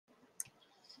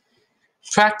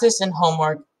Practice and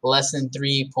homework lesson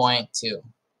 3.2.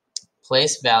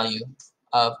 Place value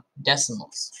of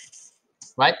decimals.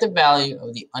 Write the value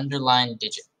of the underlined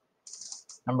digit.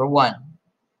 Number 1,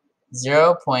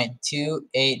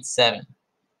 0.287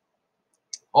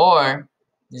 or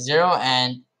 0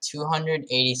 and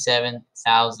 287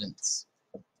 thousandths.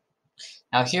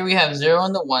 Now here we have 0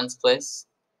 in the ones place,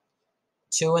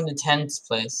 2 in the tens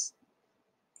place,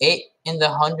 8 in the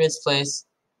hundreds place,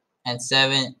 and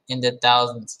 7 in the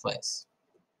thousandths place.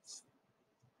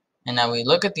 And now we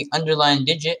look at the underlined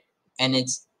digit, and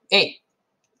it's 8,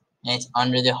 and it's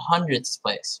under the hundredths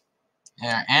place.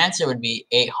 And our answer would be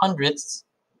 8 hundredths,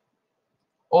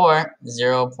 or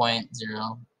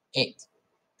 0.08.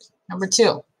 Number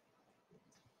 2,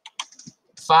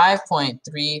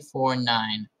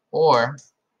 5.349, or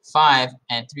 5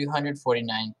 and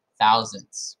 349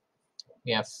 thousandths.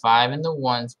 We have 5 in the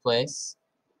ones place,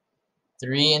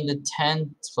 3 in the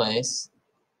tens place,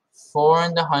 4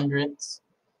 in the hundredths,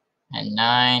 and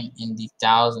 9 in the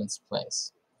thousandths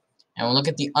place. And we'll look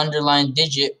at the underlined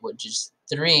digit, which is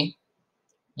 3,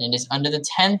 and it is under the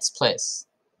tens place.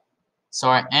 So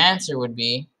our answer would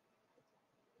be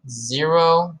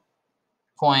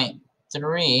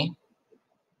 0.3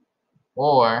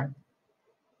 or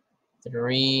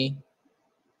 3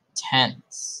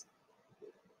 tenths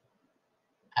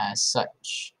as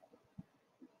such.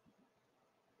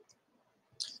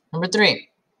 Number 3,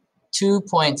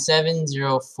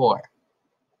 2.704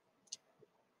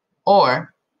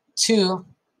 or 2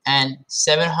 and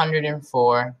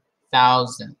 704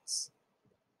 thousandths.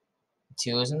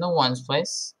 2 is in the ones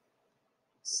place,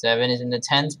 7 is in the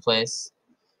tens place,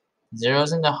 0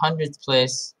 is in the hundredths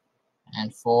place,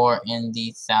 and 4 in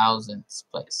the thousandths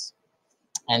place.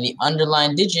 And the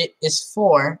underlined digit is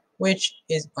 4, which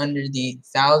is under the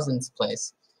thousandths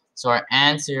place. So our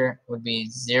answer would be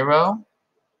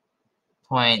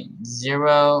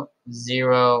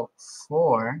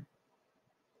 0.004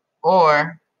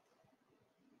 or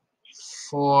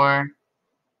 4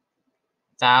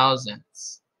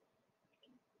 thousandths.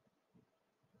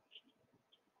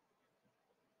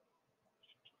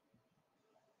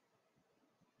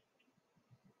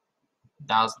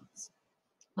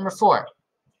 Number 4,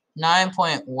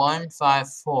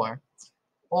 9.154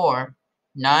 or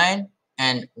 9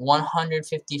 and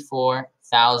 154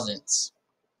 thousandths.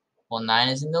 Well, 9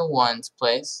 is in the ones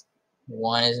place,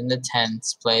 1 is in the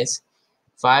tens place,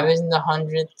 5 is in the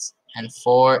hundredths, and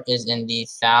 4 is in the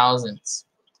thousandths.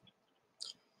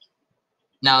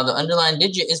 Now the underlined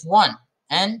digit is 1,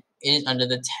 and it is under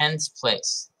the tens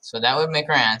place. So that would make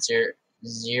our answer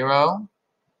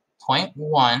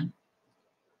 0.1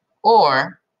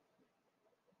 or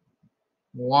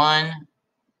 1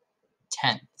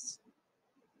 tenth.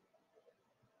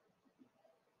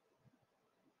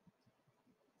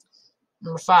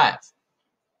 Number 5,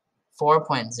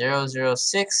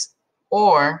 4.006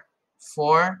 or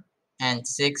 4 and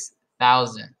 6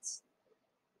 thousandths.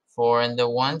 4 in the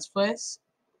ones place,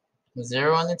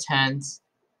 0 in the tens,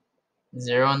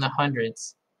 0 in the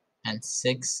hundreds, and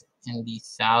 6 in the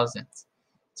thousandths.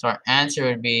 So our answer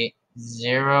would be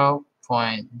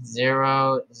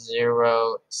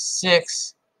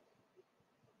 0.006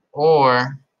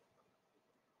 or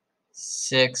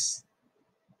 6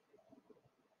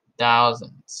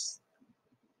 thousandths.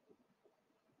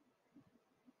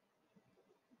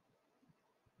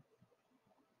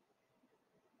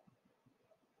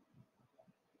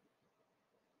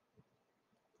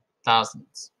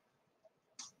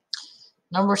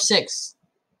 Number 6,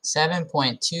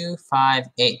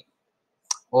 7.258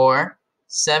 or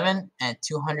 7 and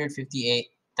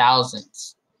 258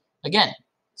 thousandths. Again,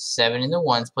 7 in the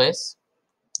ones place,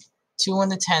 2 in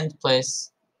the tens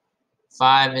place,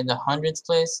 5 in the hundredths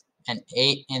place, and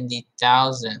 8 in the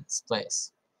thousandths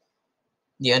place.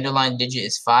 The underlined digit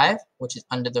is 5, which is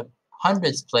under the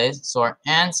hundredths place, so our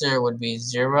answer would be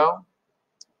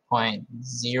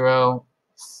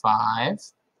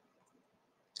 0.05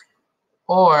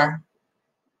 or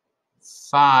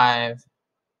 5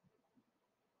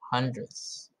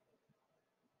 hundredths.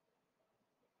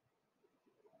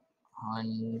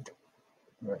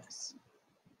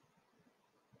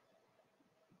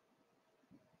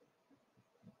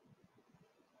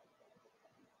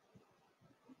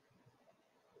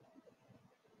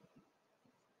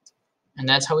 And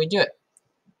that's how we do it.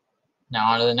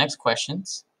 Now on to the next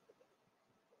questions.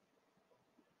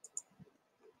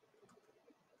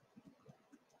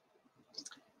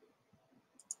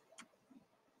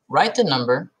 Write the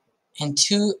number in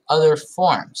 2 other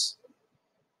forms.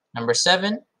 Number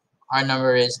 7, our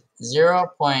number is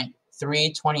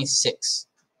 0.326.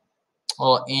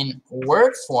 Well, in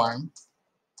word form,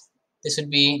 this would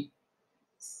be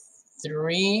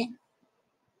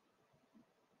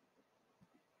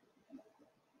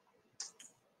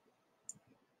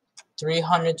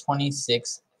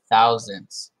 326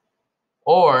 thousandths.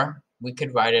 Or we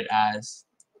could write it as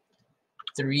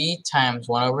 3 times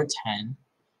 1 over 10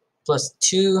 plus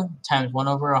 2 times 1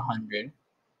 over 100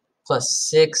 plus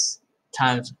 6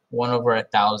 times 1 over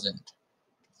 1,000.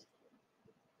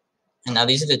 And now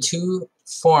these are the two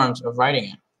forms of writing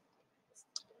it.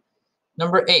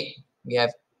 Number 8, we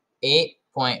have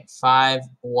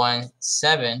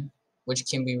 8.517, which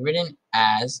can be written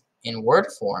as, in word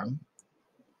form,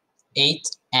 8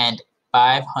 and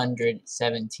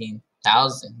 517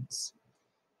 thousandths.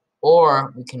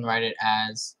 Or we can write it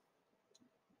as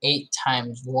 8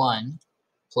 times 1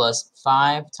 plus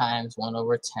 5 times 1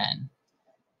 over 10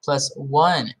 plus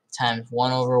 1 times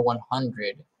 1 over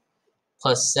 100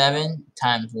 plus 7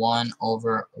 times 1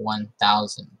 over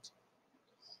 1,000.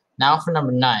 Now for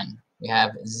number 9, we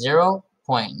have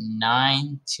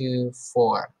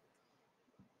 0.924.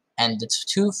 And the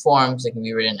two forms that can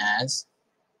be written as,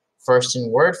 first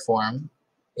in word form,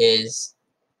 is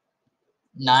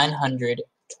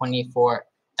 924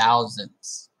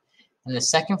 thousandths. In the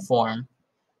second form,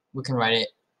 we can write it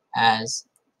as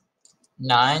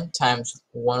 9 times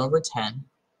 1 over 10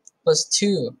 plus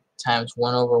 2 times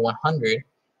 1 over 100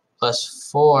 plus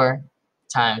 4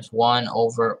 times 1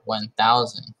 over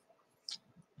 1,000.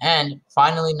 And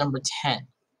finally, number 10,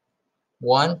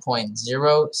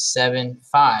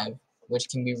 1.075, which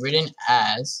can be written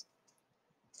as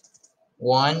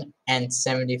 1 and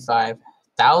 75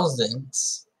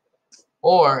 thousandths,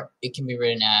 or it can be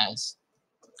written as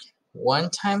 1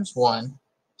 times 1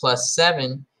 plus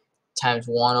 7 times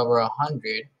 1 over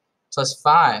 100 plus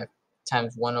 5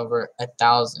 times 1 over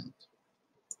 1,000.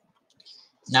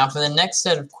 Now for the next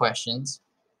set of questions,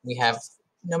 we have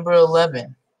number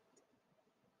 11.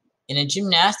 In a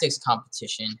gymnastics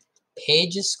competition,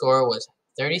 Paige's score was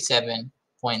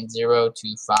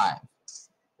 37.025.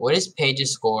 What is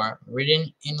Paige's score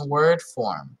written in word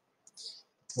form?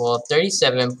 Well,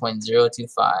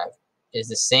 37.025 is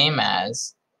the same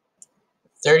as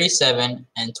 37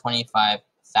 and 25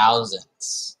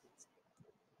 thousandths.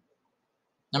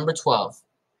 Number 12.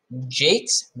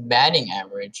 Jake's batting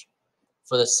average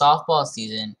for the softball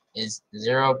season is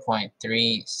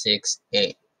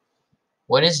 0.368.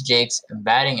 What is Jake's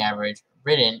batting average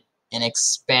written in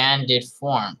expanded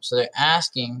form? So they're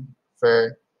asking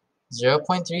for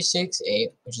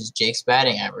 0.368, which is Jake's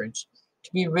batting average,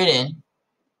 to be written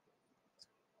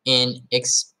in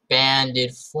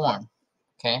expanded form.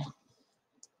 Okay?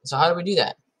 So how do we do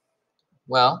that?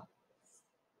 Well,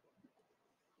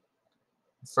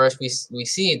 first we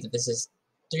see that this is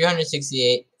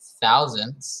 368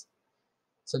 thousandths.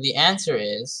 So the answer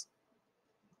is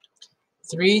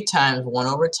 3 times 1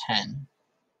 over 10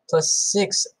 plus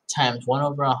 6 times 1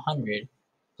 over 100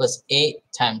 plus 8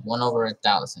 times 1 over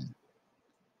 1,000.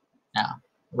 Now,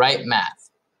 write math.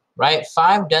 Write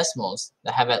 5 decimals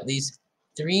that have at least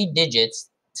 3 digits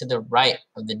to the right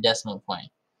of the decimal point.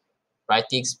 Write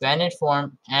the expanded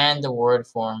form and the word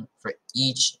form for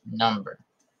each number.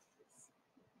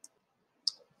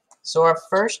 So our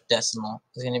first decimal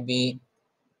is going to be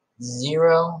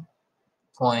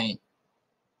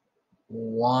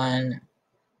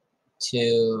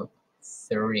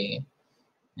 0.123,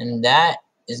 and that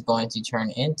is going to turn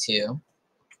into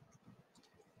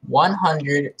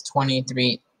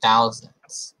 123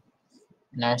 thousandths.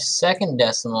 And our second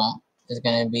decimal is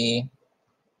going to be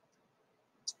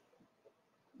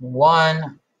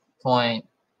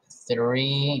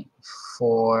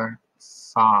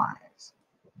 1.345.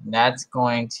 That's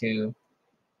going to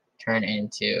turn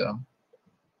into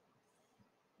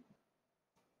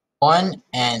 1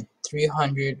 and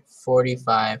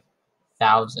 345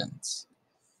 thousandths.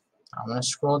 I'm going to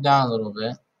scroll down a little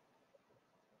bit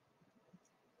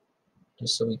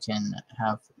just so we can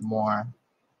have more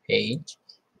page.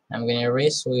 I'm going to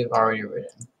erase what we've already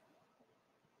written.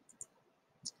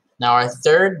 Now our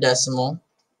third decimal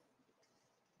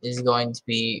is going to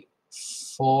be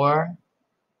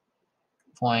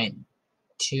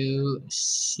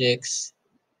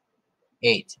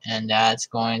 4.268, and that's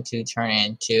going to turn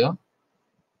into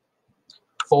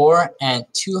 4 and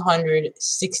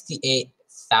 268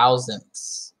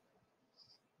 thousandths.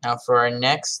 Now for our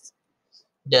next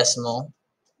decimal,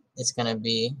 it's going to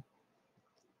be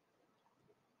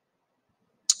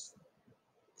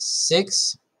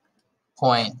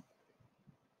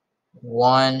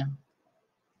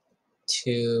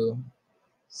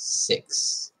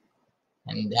 6.126,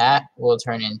 and that will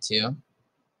turn into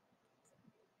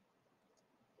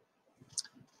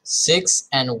 6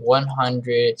 and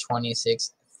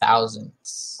 126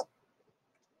 thousandths.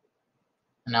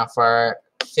 Now for our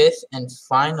fifth and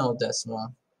final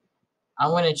decimal,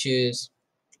 I'm going to choose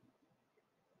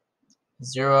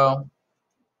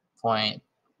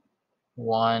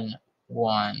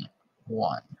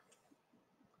 0.111.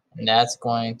 And that's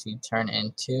going to turn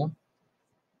into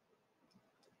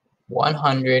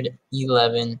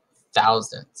 111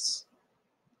 thousandths.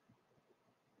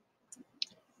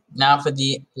 Now for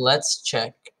the let's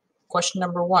check. Question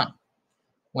number 1.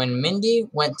 When Mindy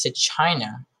went to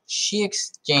China, she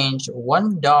exchanged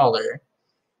 $1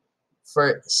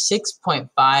 for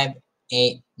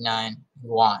 6.589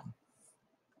 yuan.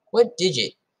 What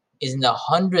digit is in the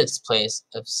hundredths place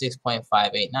of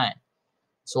 6.589?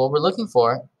 So what we're looking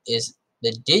for is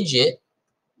the digit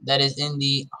that is in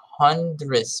the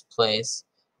hundredths place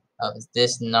of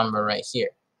this number right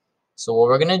here. So what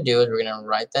we're going to do is we're going to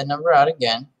write that number out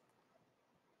again.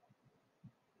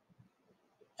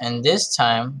 And this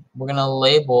time, we're going to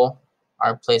label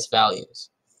our place values.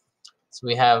 So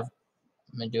we have,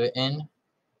 I'm going to do it in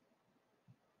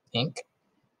pink.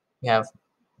 We have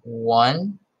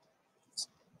 1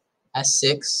 as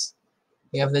 6.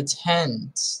 We have the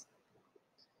tenths,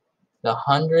 the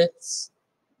hundredths,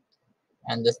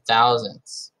 and the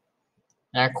thousandths.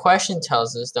 And our question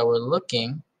tells us that we're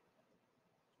looking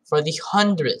for the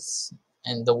hundredths.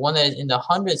 And the one that is in the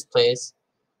hundredths place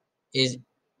is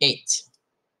 8.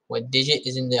 What digit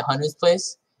is in the hundredths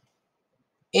place?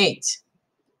 8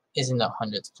 is in the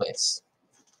hundredths place.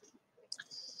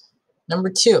 Number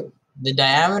 2, the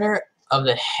diameter of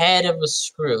the head of a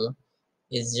screw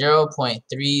is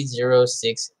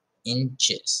 0.306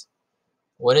 inches.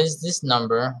 What is this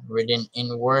number written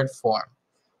in word form?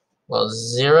 Well,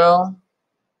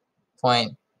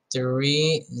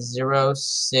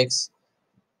 0.306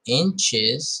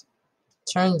 inches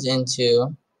turns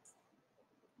into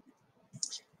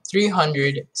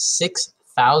 306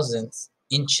 thousandths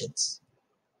inches.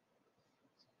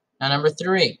 Now number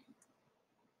 3.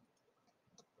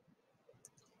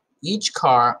 Each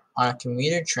car on a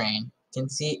commuter train can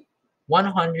seat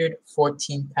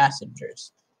 114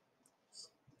 passengers.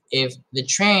 If the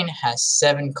train has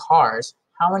 7 cars,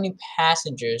 how many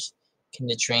passengers can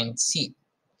the train seat?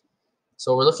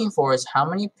 So what we're looking for is how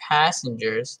many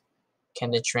passengers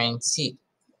can the train seat?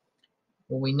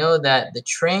 Well, we know that the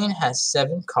train has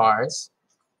 7 cars,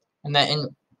 and that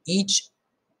in each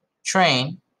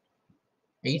train,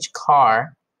 or each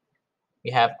car,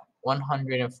 we have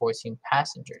 114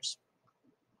 passengers.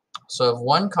 So if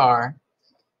one car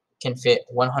can fit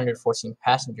 114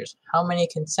 passengers, how many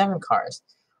can 7 cars?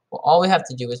 Well, all we have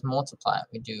to do is multiply.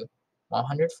 We do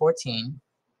 114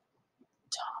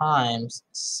 times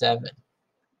 7.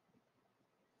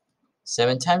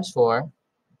 7 times 4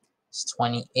 is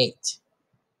 28.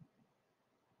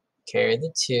 Carry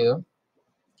the 2.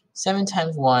 7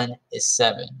 times 1 is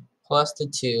 7. Plus the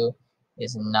 2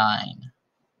 is 9.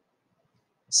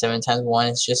 7 times 1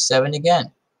 is just 7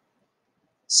 again.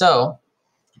 So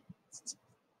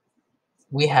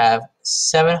we have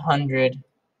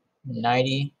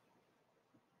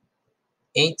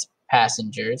 798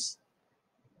 passengers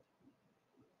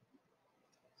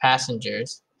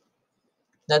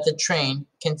that the train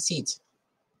can seat.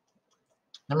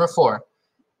 Number 4,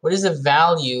 what is the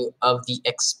value of the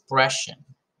expression?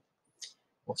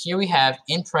 Well, here we have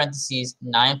in parentheses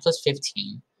 9 plus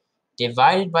 15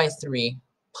 divided by 3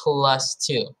 plus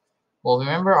 2. Well,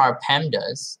 remember our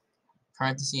PEMDAS,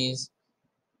 parentheses,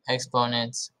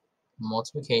 exponents,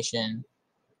 multiplication,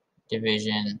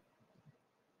 division,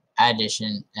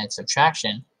 addition, and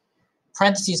subtraction.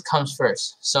 Parentheses comes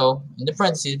first. So in the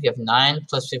parentheses, we have 9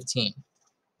 plus 15. We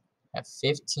have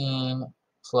 15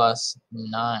 plus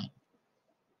 9.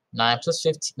 9 plus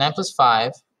 15, 9 plus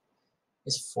 5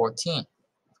 is 14.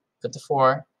 Put the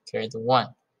 4, carry the 1.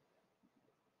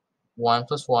 1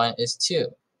 plus 1 is 2.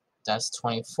 That's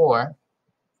 24.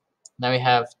 Now we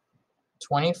have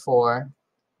 24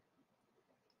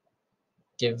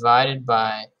 divided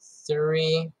by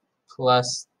 3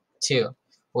 plus 2.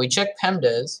 When we check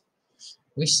PEMDAS,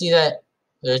 we see that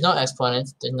there's no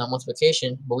exponents, there's no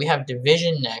multiplication, but we have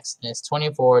division next, and it's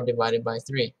 24 divided by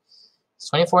 3.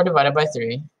 So 24 divided by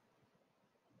 3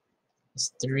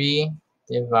 is 3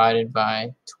 divided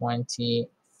by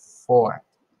 24.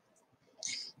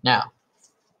 Now,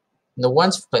 in the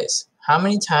ones place, how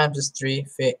many times does 3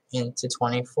 fit into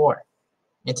 24?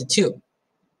 Into 2.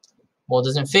 Well, it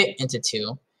doesn't fit into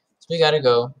 2, so we got to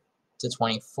go to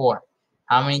 24.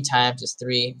 How many times does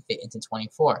 3 fit into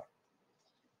 24?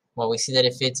 Well, we see that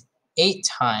it fits 8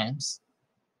 times,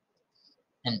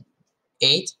 and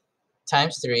 8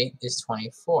 times 3 is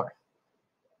 24.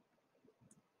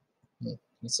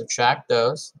 We subtract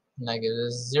those, and that gives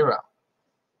us 0.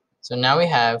 So now we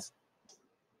have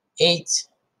 8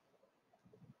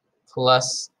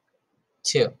 plus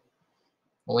 2.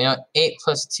 Well, we know 8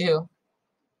 plus 2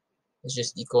 is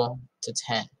just equal to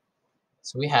 10.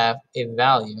 So we have a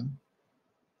value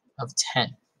of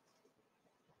 10.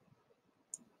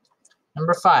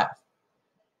 Number 5.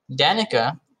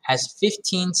 Danica has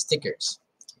 15 stickers.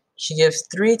 She gives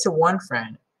 3 to one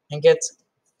friend and gets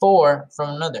 4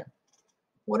 from another.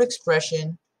 What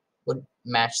expression would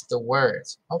match the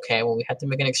words? Okay, well, we have to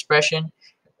make an expression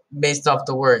based off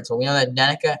the words. Well, we know that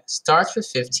Danica starts with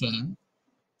 15.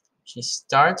 She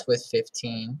starts with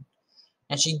 15.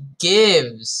 And she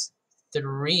gives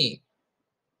 3.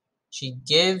 She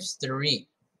gives 3.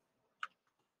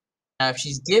 Now, if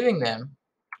she's giving them,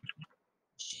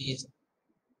 she's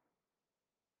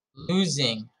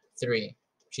losing 3.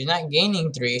 She's not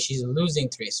gaining 3, she's losing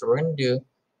 3. So we're going to do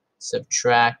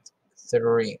subtract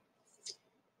 3.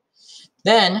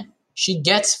 Then she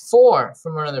gets 4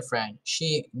 from another friend.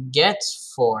 She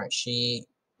gets 4. She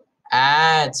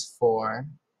adds 4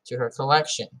 to her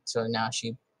collection. So now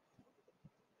she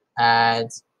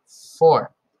adds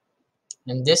 4.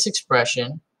 And this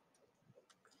expression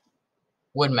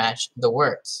would match the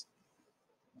words.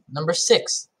 Number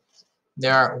 6.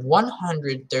 There are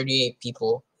 138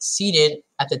 people seated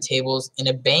at the tables in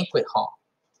a banquet hall.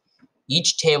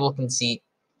 Each table can seat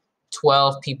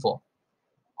 12 people.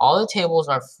 All the tables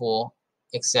are full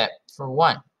except for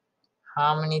one.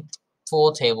 How many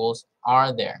full tables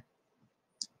are there?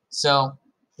 So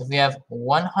if we have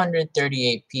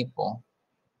 138 people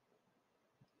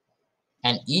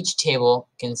and each table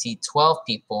can seat 12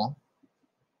 people,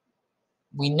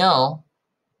 we know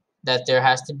that there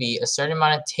has to be a certain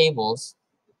amount of tables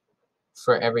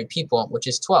for every people, which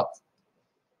is 12.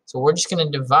 So we're just going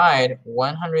to divide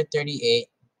 138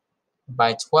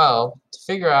 by 12 to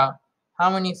figure out how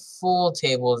many full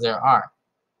tables there are.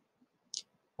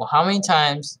 Well, how many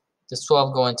times does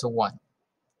 12 go into 1?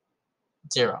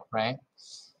 0, right?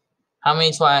 How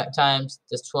many times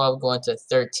does 12 go into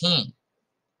 13?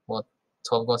 Well,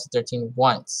 12 goes to 13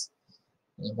 once.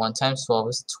 And 1 times 12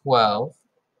 is 12.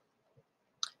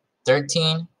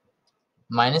 13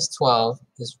 minus 12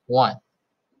 is 1.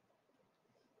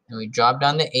 And we drop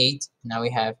down to 8. Now we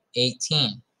have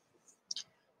 18.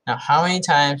 Now, how many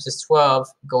times does 12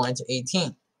 go into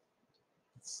 18?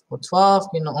 Well,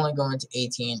 12 can only go into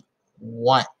 18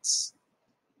 once.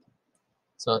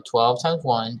 So 12 times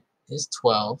 1 is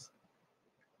 12.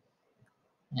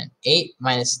 And 8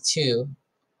 minus 2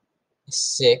 is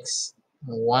 6.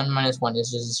 And 1 minus 1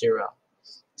 is just 0.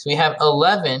 So we have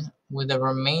 11 with a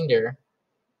remainder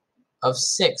of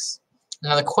 6.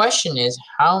 Now the question is,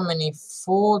 how many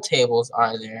full tables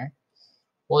are there?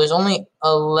 Well, there's only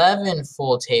 11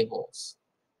 full tables.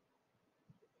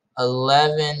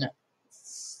 11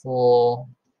 full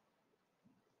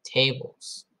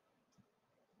tables.